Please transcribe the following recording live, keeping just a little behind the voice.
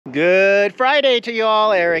Good Friday to you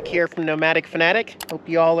all. Eric here from Nomadic Fanatic. Hope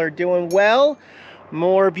you all are doing well.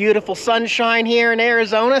 More beautiful sunshine here in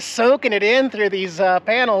Arizona, soaking it in through these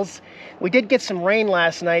panels. We did get some rain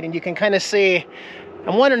last night, and you can kind of see,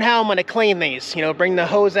 I'm wondering how I'm going to clean these. You know, bring the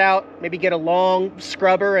hose out, maybe get a long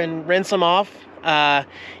scrubber and rinse them off.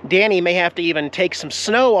 Danny may have to even take some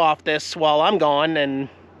snow off this while I'm gone, and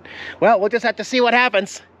well, we'll just have to see what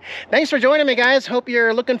happens. Thanks for joining me, guys. Hope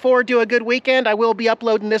you're looking forward to a good weekend. I will be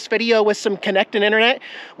uploading this video with some connecting internet,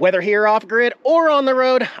 whether here off-grid or on the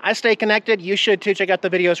road. I stay connected. You should too. Check out the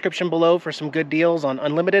video description below for some good deals on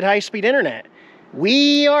unlimited high-speed internet.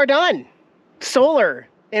 We are done. Solar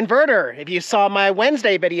inverter. If you saw my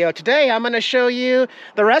Wednesday video, today I'm going to show you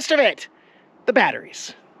the rest of it. The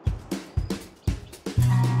batteries.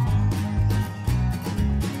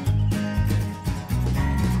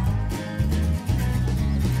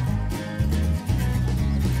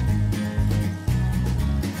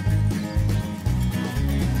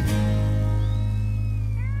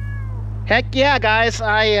 Heck yeah, guys!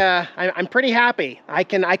 I'm pretty happy. I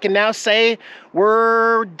can now say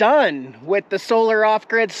we're done with the solar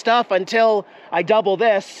off-grid stuff until I double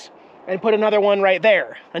this and put another one right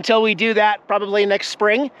there. Until we do that, probably next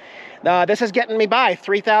spring. This is getting me by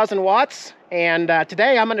 3,000 watts, and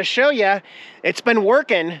today I'm going to show you it's been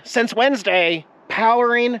working since Wednesday,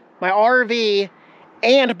 powering my RV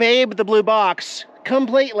and Babe the blue box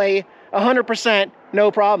completely, 100%,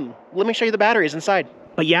 no problem. Let me show you the batteries inside.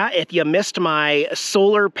 But yeah, if you missed my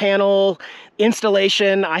solar panel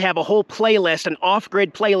installation, I have a whole playlist, an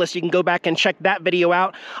off-grid playlist. You can go back and check that video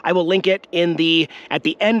out. I will link it at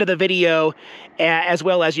the end of the video, as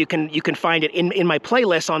well as you can find it in my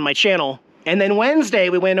playlist on my channel. And then Wednesday,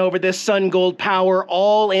 we went over this Sun Gold Power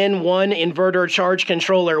all-in-one inverter charge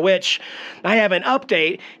controller, which I have an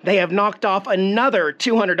update. They have knocked off another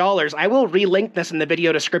 $200. I will relink this in the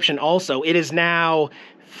video description also. It is now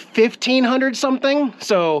 $1,500 something,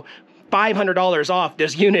 so $500 off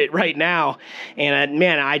this unit right now. And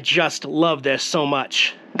man, I just love this so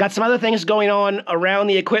much. Got some other things going on around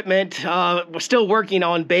the equipment. We're still working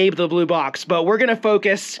on Babe the blue box, but we're gonna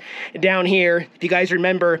focus down here. If you guys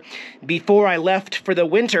remember, before I left for the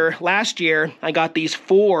winter last year, I got these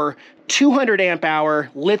 4 200 amp hour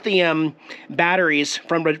lithium batteries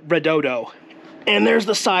from Redodo. And there's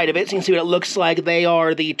the side of it, so you can see what it looks like. They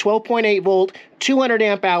are the 12.8 volt, 200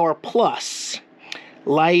 amp hour plus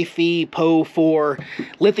LiFeE04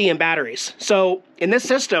 lithium batteries. So in this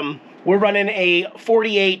system, we're running a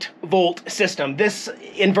 48 volt system. This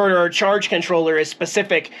inverter charge controller is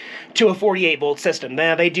specific to a 48 volt system.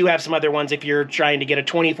 Now they do have some other ones if you're trying to get a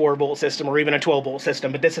 24 volt system or even a 12 volt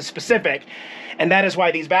system, but this is specific. And that is why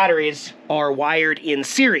these batteries are wired in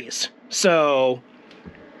series. So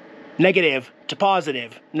negative to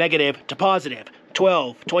positive, negative to positive,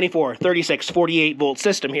 12, 24, 36, 48 volt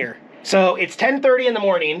system here. So it's 10:30 in the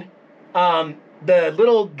morning. The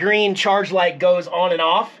little green charge light goes on and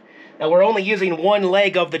off. Now we're only using one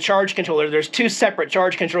leg of the charge controller. There's 2 separate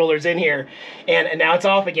charge controllers in here, and now it's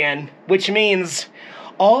off again, which means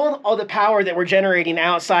all the power that we're generating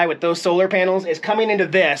outside with those solar panels is coming into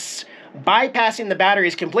this, bypassing the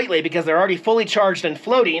batteries completely because they're already fully charged and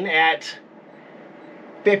floating at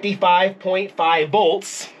 55.5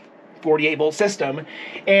 volts, 48 volt system,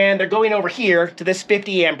 and they're going over here to this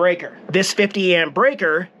 50 amp breaker. This 50 amp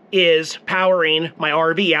breaker is powering my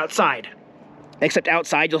RV outside. Except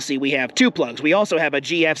outside, you'll see we have 2 plugs. We also have a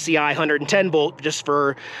GFCI 110 volt just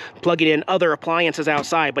for plugging in other appliances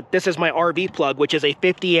outside, but this is my RV plug, which is a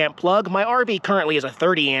 50 amp plug. My RV currently is a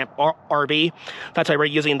 30 amp RV. That's why we're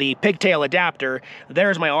using the pigtail adapter.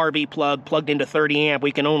 There's my RV plug plugged into 30 amp.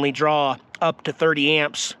 We can only draw up to 30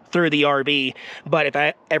 amps through the RV, but if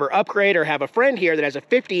I ever upgrade or have a friend here that has a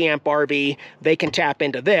 50 amp RV, they can tap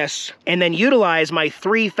into this and then utilize my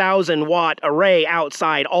 3,000 watt array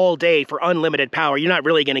outside all day for unlimited power. You're not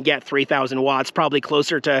really going to get 3,000 watts, probably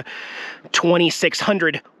closer to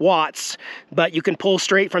 2,600 watts, but you can pull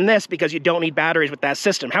straight from this because you don't need batteries with that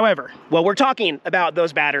system. However, well, we're talking about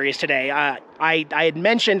those batteries today. I had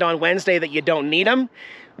mentioned on Wednesday that you don't need them,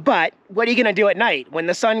 but what are you going to do at night? When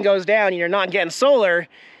the sun goes down and you're not getting solar,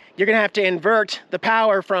 you're going to have to invert the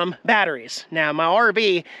power from batteries. Now, my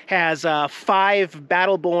RV has 5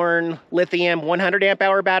 Battleborn lithium 100 amp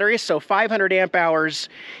hour batteries, so 500 amp hours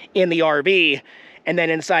in the RV. And then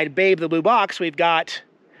inside Babe the blue box, we've got,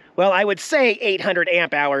 well, I would say 800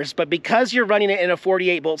 amp hours, but because you're running it in a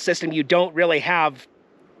 48 volt system, you don't really have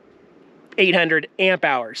 800 amp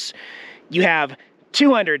hours. You have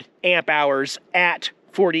 200 amp hours at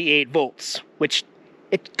 48 volts, which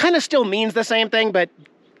it kind of still means the same thing, but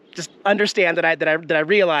just understand that I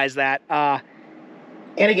realize that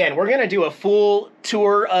And again, we're going to do a full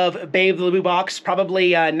tour of Babe the Blue Box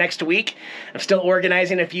probably next week. I'm still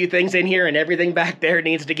organizing a few things in here, and everything back there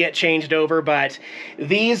needs to get changed over. But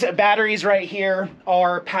these batteries right here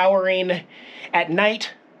are powering at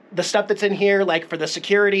night the stuff that's in here, like for the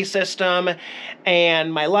security system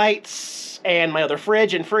and my lights and my other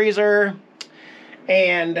fridge and freezer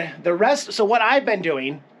and the rest. So what I've been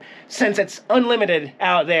doing, since it's unlimited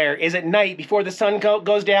out there, is at night before the sun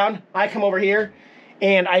goes down, I come over here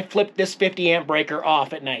and I flip this 50 amp breaker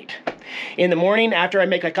off at night. In the morning, after I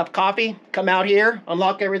make a cup of coffee, come out here,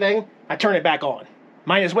 unlock everything, I turn it back on.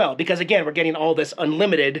 Might as well, because again, we're getting all this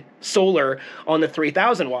unlimited solar on the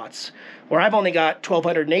 3000 watts, where I've only got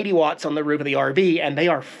 1280 watts on the roof of the RV, and they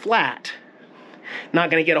are flat. Not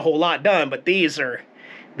gonna get a whole lot done, but these are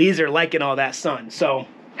liking all that sun. So,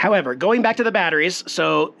 however, going back to the batteries,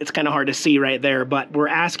 so it's kind of hard to see right there, but we're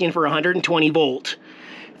asking for 120 volt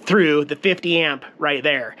through the 50 amp right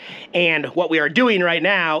there. And what we are doing right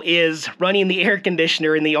now is running the air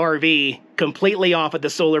conditioner in the RV completely off of the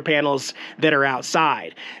solar panels that are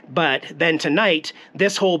outside. But then tonight,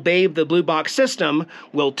 this whole Babe the Blue Box system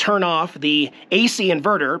will turn off the AC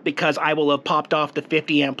inverter because I will have popped off the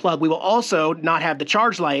 50 amp plug. We will also not have the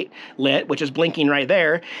charge light lit, which is blinking right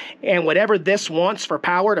there. And whatever this wants for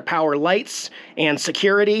power to power lights and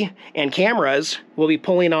security and cameras, we'll be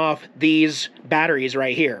pulling off these batteries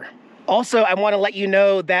right here. Also, I want to let you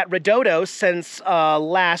know that Redodo, since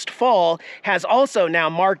last fall, has also now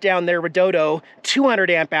marked down their Redodo 200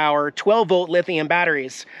 amp hour, 12 volt lithium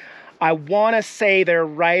batteries. I want to say they're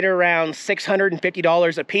right around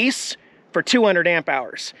 $650 a piece for 200 amp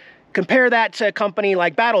hours. Compare that to a company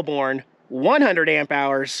like Battleborn, 100 amp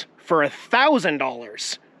hours for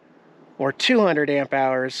 $1,000. Or 200 amp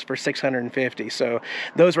hours for $650. So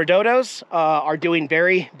those Redodos are doing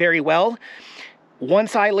very, very well.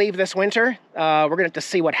 Once I leave this winter, we're going to have to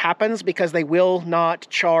see what happens, because they will not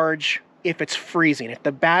charge if it's freezing. If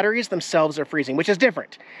the batteries themselves are freezing, which is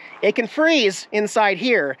different. It can freeze inside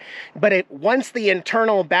here, but once the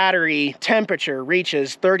internal battery temperature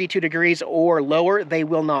reaches 32 degrees or lower, they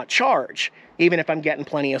will not charge, even if I'm getting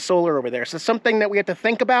plenty of solar over there. So it's something that we have to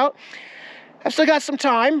think about. I've still got some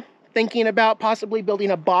time, thinking about possibly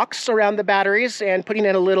building a box around the batteries and putting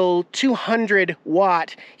in a little 200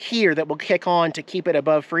 watt here that will kick on to keep it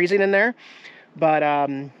above freezing in there. But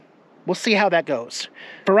we'll see how that goes.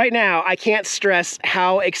 For right now, I can't stress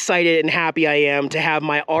how excited and happy I am to have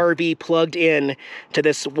my RV plugged in to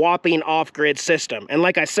this whopping off-grid system. And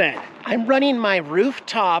like I said, I'm running my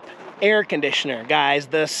rooftop air conditioner, guys.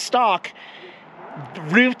 The stock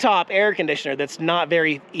rooftop air conditioner that's not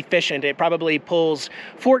very efficient. It probably pulls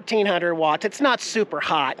 1400 watts. It's not super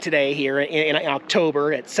hot today here in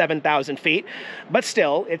October at 7,000 feet, but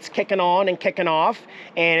still it's kicking on and kicking off,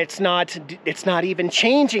 and it's not even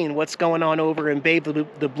changing what's going on over in Babe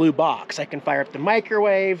the Blue Box. I can fire up the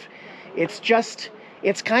microwave. It's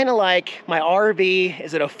kind of like my RV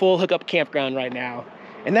is at a full hookup campground right now.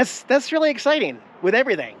 And that's really exciting with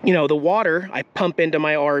everything. You know, the water I pump into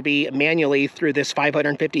my RV manually through this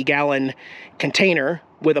 550 gallon container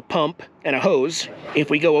with a pump and a hose.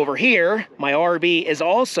 If we go over here, my RV is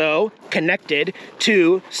also connected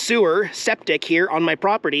to sewer septic here on my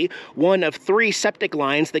property. One of 3 septic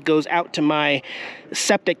lines that goes out to my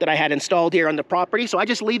septic that I had installed here on the property. So I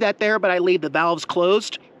just leave that there, but I leave the valves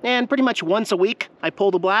closed. And pretty much once a week, I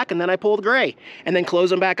pull the black and then I pull the gray and then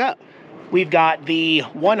close them back up. We've got the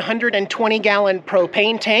 120 gallon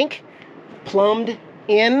propane tank plumbed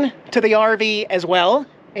in to the RV as well.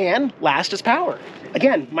 And last is power.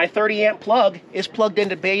 Again, my 30 amp plug is plugged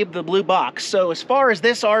into Babe the Blue Box. So as far as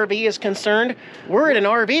this RV is concerned, we're at an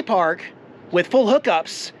RV park with full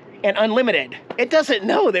hookups and unlimited. It doesn't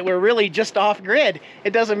know that we're really just off grid.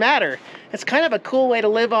 It doesn't matter. It's kind of a cool way to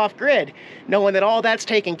live off grid, knowing that all that's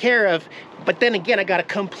taken care of. But then again, I got a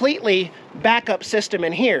completely backup system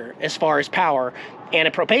in here as far as power, and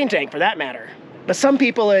a propane tank for that matter. But some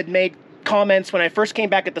people had made comments when I first came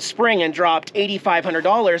back at the spring and dropped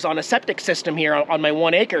 $8,500 on a septic system here on my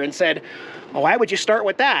 1 acre and said, oh, why would you start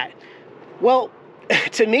with that? Well,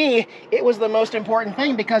 to me, it was the most important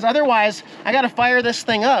thing, because otherwise I got to fire this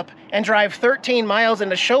thing up and drive 13 miles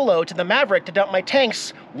into Sholo to the Maverick to dump my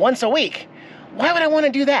tanks once a week. Why would I want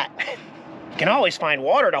to do that? You can always find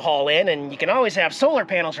water to haul in, and you can always have solar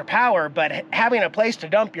panels for power, but having a place to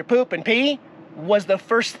dump your poop and pee was the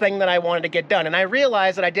first thing that I wanted to get done. And I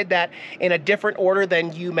realized that I did that in a different order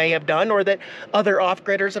than you may have done, or that other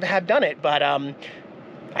off-gridders have done it. But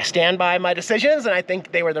I stand by my decisions, and I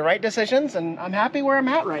think they were the right decisions, and I'm happy where I'm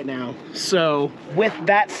at right now. So with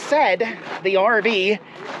that said, the RV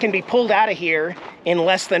can be pulled out of here in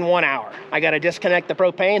less than 1 hour. I got to disconnect the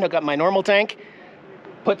propane, hook up my normal tank,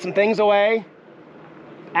 put some things away.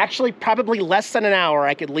 Actually, probably less than an hour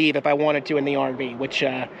I could leave if I wanted to in the RV, which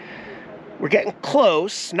we're getting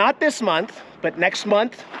close. Not this month, but next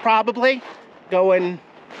month, probably. Going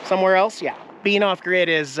somewhere else, yeah. Being off-grid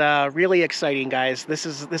is really exciting, guys. This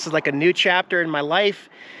is like a new chapter in my life.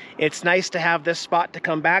 It's nice to have this spot to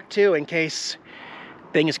come back to in case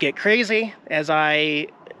things get crazy, as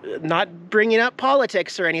not bringing up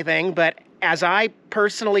politics or anything, but as I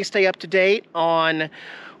personally stay up to date on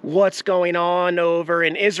what's going on over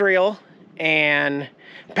in Israel and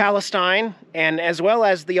Palestine, and as well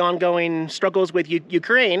as the ongoing struggles with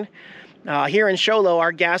Ukraine. Here in Sholo,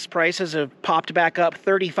 our gas prices have popped back up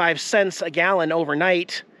 35 cents a gallon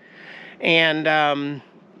overnight. And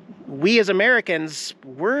we as Americans,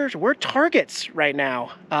 we're targets right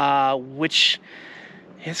now, which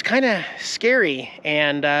is kind of scary.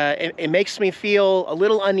 And it makes me feel a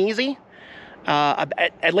little uneasy,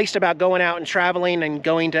 at least about going out and traveling and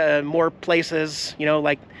going to more places, you know,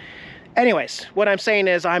 like... Anyways, what I'm saying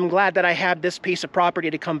is I'm glad that I have this piece of property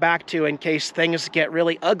to come back to in case things get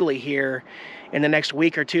really ugly here in the next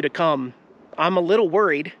week or two to come. I'm a little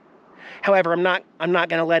worried. However, I'm not going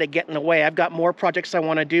to let it get in the way. I've got more projects I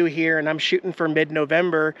want to do here, and I'm shooting for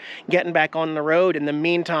mid-November, getting back on the road. In the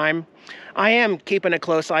meantime, I am keeping a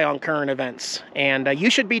close eye on current events, and you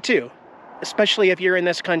should be too, especially if you're in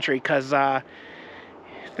this country, because we're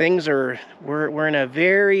in a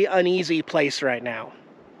very uneasy place right now.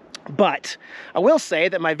 But I will say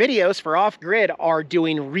that my videos for off-grid are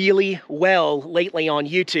doing really well lately on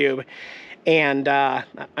YouTube. And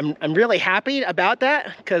I'm really happy about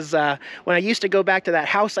that, because when I used to go back to that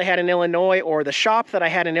house I had in Illinois or the shop that I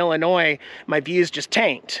had in Illinois, my views just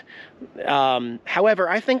tanked. However,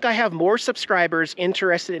 I think I have more subscribers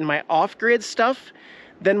interested in my off-grid stuff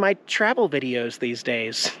than my travel videos these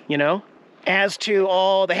days, you know? As to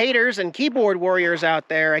all the haters and keyboard warriors out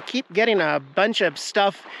there, I keep getting a bunch of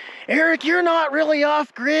stuff. Eric, you're not really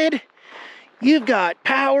off-grid. You've got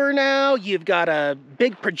power now. You've got a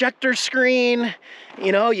big projector screen.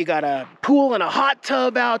 You know, you got a pool and a hot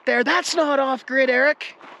tub out there. That's not off-grid,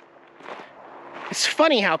 Eric. It's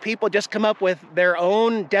funny how people just come up with their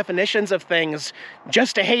own definitions of things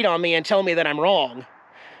just to hate on me and tell me that I'm wrong.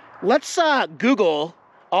 Let's Google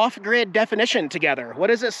off-grid definition together. What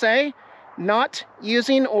does it say? Not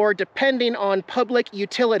using or depending on public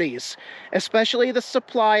utilities, especially the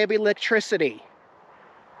supply of electricity.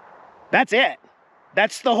 That's it.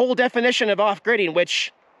 That's the whole definition of off-gridding,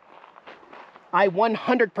 which I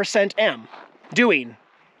 100% am doing.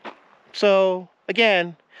 So,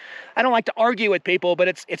 again, I don't like to argue with people, but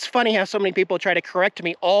it's funny how so many people try to correct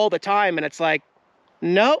me all the time, and it's like,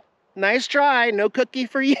 nope, nice try, no cookie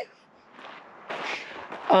for you.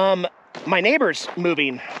 My neighbor's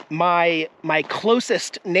moving. My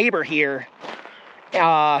closest neighbor here,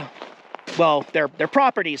 well, their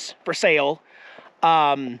property's for sale.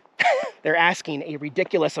 They're asking a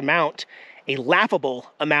ridiculous amount, a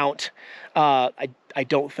laughable amount. I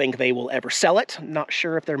don't think they will ever sell it. I'm not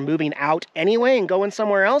sure if they're moving out anyway and going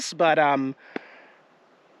somewhere else, but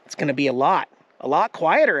it's going to be a lot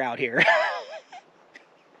quieter out here.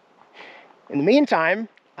 In the meantime,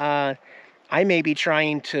 I may be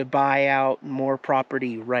trying to buy out more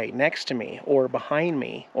property right next to me or behind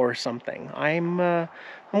me or something. I'm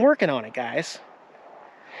working on it, guys.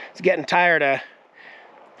 It's getting tired of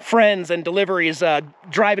friends and deliveries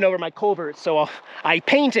driving over my culvert, so I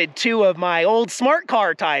painted 2 of my old smart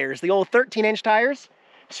car tires, the old 13-inch tires,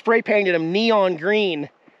 spray painted them neon green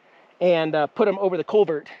and put them over the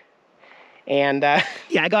culvert. And yeah,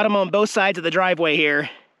 I got them on both sides of the driveway here.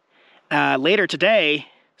 Later today,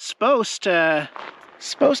 supposed to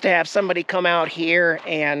have somebody come out here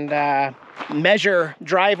and measure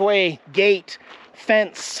driveway, gate,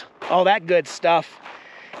 fence, all that good stuff.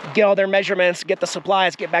 Get all their measurements, get the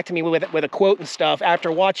supplies, get back to me with a quote and stuff.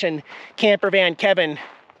 After watching Campervan Kevin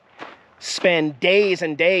spend days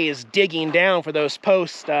and days digging down for those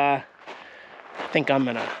posts, I think I'm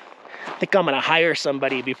gonna hire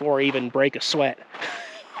somebody before I even break a sweat.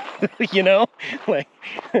 You know, like.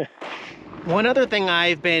 One other thing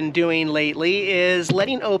I've been doing lately is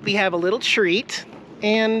letting Opie have a little treat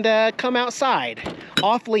and come outside,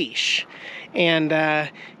 off leash. And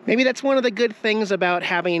maybe that's one of the good things about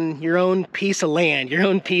having your own piece of land, your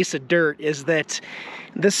own piece of dirt, is that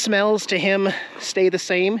the smells to him stay the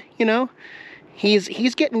same, you know?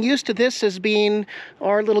 He's getting used to this as being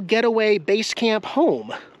our little getaway base camp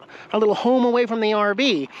home. little home away from the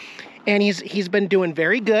RV. And he's been doing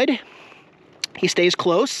very good. He stays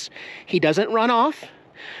close. He doesn't run off.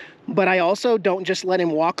 But I also don't just let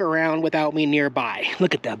him walk around without me nearby.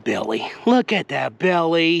 Look at that belly. Look at that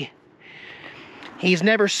belly. He's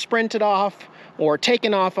never sprinted off or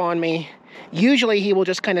taken off on me. Usually he will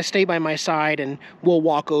just kind of stay by my side and we'll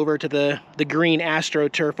walk over to the green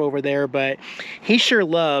AstroTurf over there, but he sure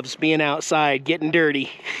loves being outside, getting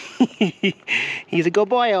dirty. He's a good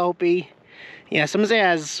boy, Opie. Yeah, some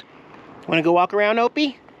says, wanna go walk around,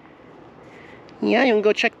 Opie? Yeah, you wanna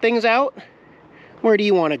go check things out? Where do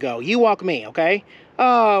you wanna go? You walk me, okay?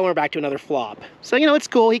 Oh, we're back to another flop. So, you know, it's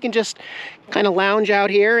cool. He can just kind of lounge out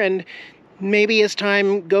here, and maybe as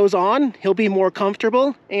time goes on, he'll be more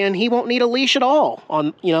comfortable and he won't need a leash at all.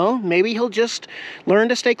 You know, maybe he'll just learn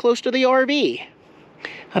to stay close to the RV.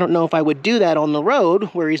 I don't know if I would do that on the road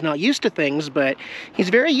where he's not used to things, but he's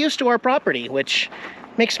very used to our property, which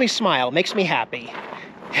makes me smile, makes me happy.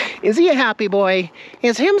 Is he a happy boy?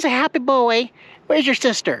 Is him's a happy boy? Where's your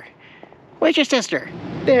sister? Where's your sister?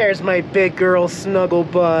 There's my big girl snuggle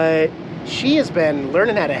butt. She has been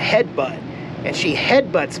learning how to headbutt. And she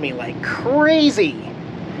headbutts me like crazy.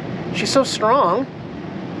 She's so strong.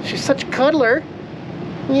 She's such a cuddler.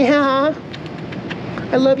 Yeah.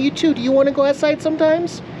 I love you too. Do you want to go outside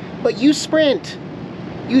sometimes? But you sprint.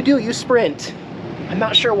 You do, you sprint. I'm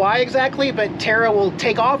not sure why exactly, but Tara will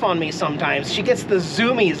take off on me sometimes. She gets the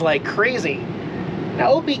zoomies like crazy.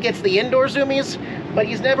 Now Opie gets the indoor zoomies, but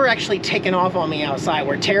he's never actually taken off on me outside,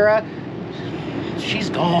 where Tara,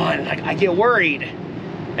 she's gone. I get worried.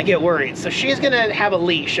 I get worried. So she's gonna have a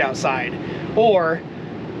leash outside, or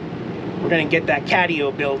we're gonna get that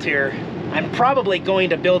catio built here. I'm probably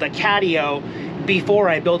going to build a catio before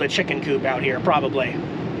I build a chicken coop out here, probably.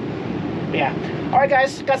 Yeah. All right,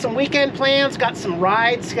 guys, got some weekend plans, got some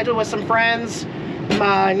rides scheduled with some friends.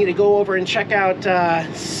 I need to go over and check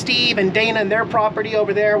out Steve and Dana and their property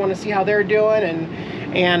over there. I want to see how they're doing,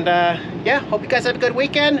 and yeah, hope you guys have a good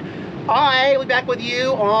weekend. I will be back with you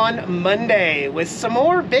on Monday with some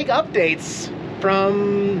more big updates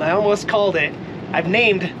from, I almost called it, I've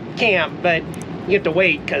named camp, but you have to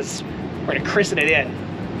wait because we're going to christen it in.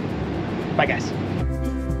 Bye, guys.